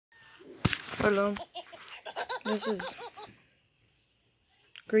Hello. This is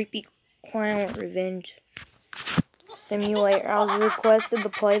Creepy Clown Revenge Simulator. I was requested to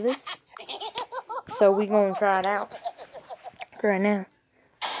play this, so we gonna try it out right now.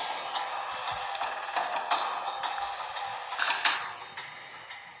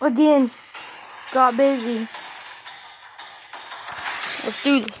 Again, got busy. Let's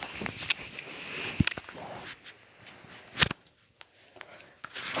do this.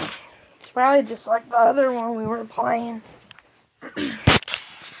 It's probably just like the other one we were playing.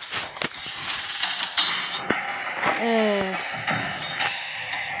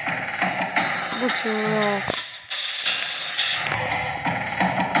 Looks rough.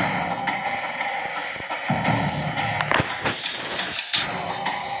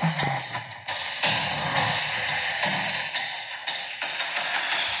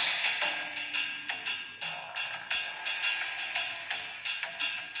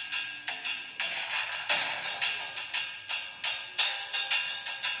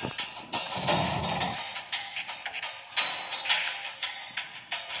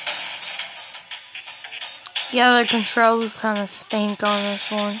 Yeah, the controls kind of stink on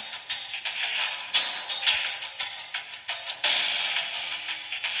this one.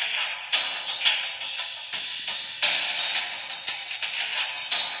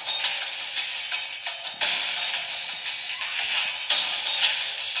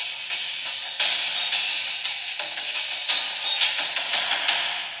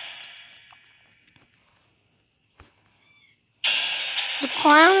 The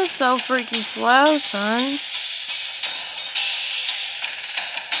clown is so freaking slow, son.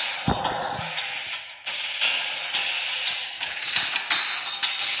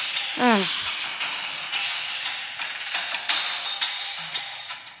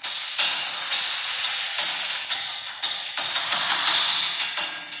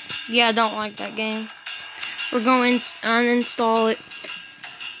 Yeah, I don't like that game. We're going to uninstall it.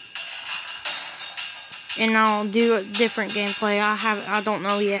 And I'll do a different gameplay. I don't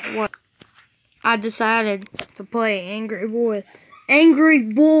know yet what. I decided to play Angry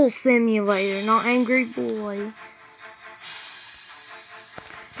Bull Simulator, not Angry Boy.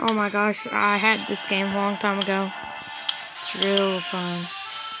 Oh my gosh, I had this game a long time ago. It's real fun.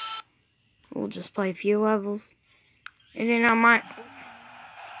 We'll just play a few levels. And then I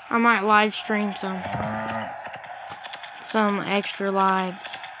might live stream some extra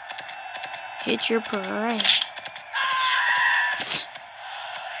lives. Hit your parade.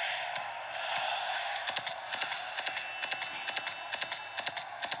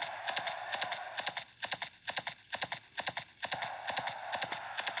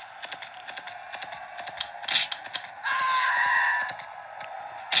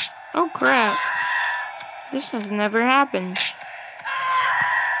 Oh crap. This has never happened.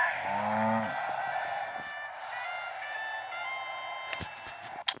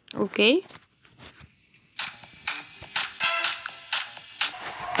 Okay.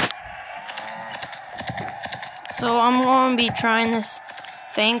 So I'm going to be trying this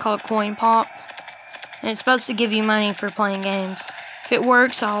thing called Coin Pop. And it's supposed to give you money for playing games. If it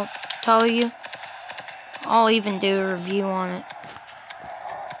works, I'll tell you. I'll even do a review on it.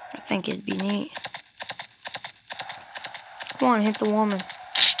 I think it'd be neat. Come on, hit the woman.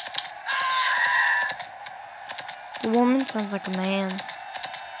 The woman sounds like a man.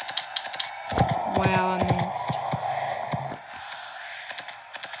 Wow, I missed.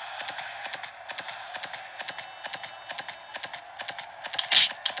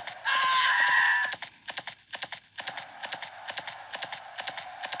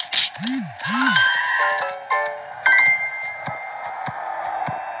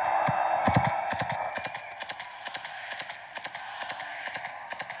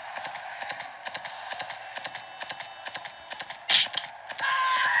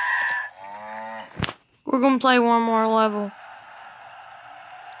 We're gonna play one more level.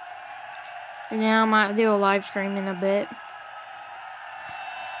 And then I might do a live stream in a bit.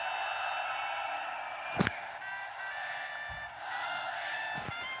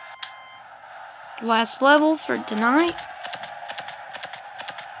 Last level for tonight.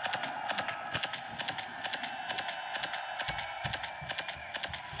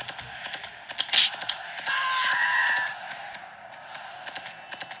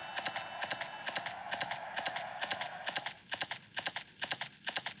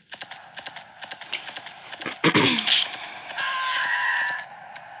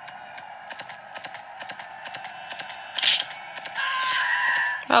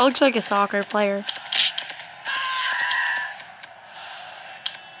 That looks like a soccer player.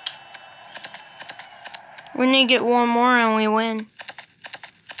 We need to get one more and we win.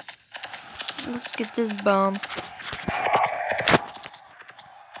 Let's get this bum.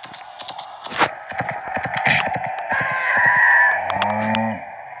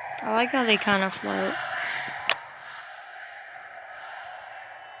 I like how they kind of float.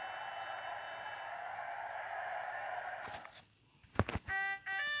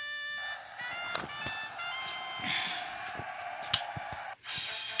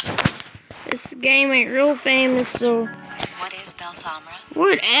 This game ain't real famous, so What is Belsamra?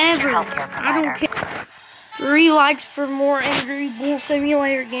 whatever. Healthcare I don't provider. care. 3 likes for more Angry Bull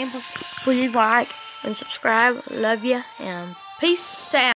Simulator gameplay. Please like and subscribe. Love ya and peace out.